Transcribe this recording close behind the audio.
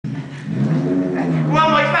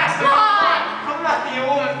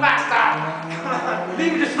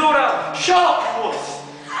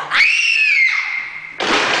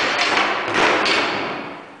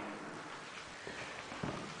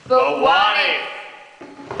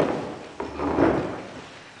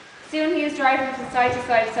Soon he was driving from side to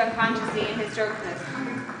side unconsciously in his drunkenness.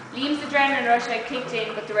 Liam's adrenaline rush had kicked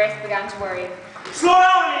in, but the rest began to worry. Slow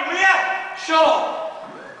down, Liam, will ya? Sure.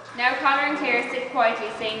 Now Connor and Claire sit quietly,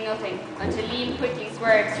 saying nothing, until Liam quickly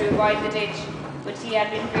swerves to avoid the ditch, which he had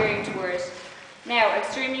been veering towards. Now,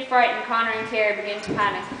 extremely frightened, Connor and Claire begin to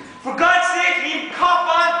panic. For God's sake, Liam, cop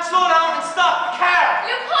on, slow down and stop the car.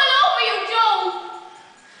 You pull over, you Joe!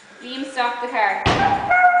 Liam stopped the car.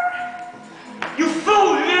 You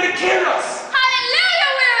fool, you're going to kill us.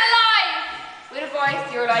 Hallelujah, we're alive! With a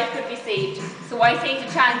voice, your life could be saved. So why take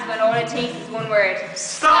the chance when all it takes is one word?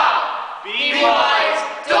 Stop! Be wise!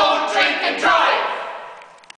 Don't drink and drive!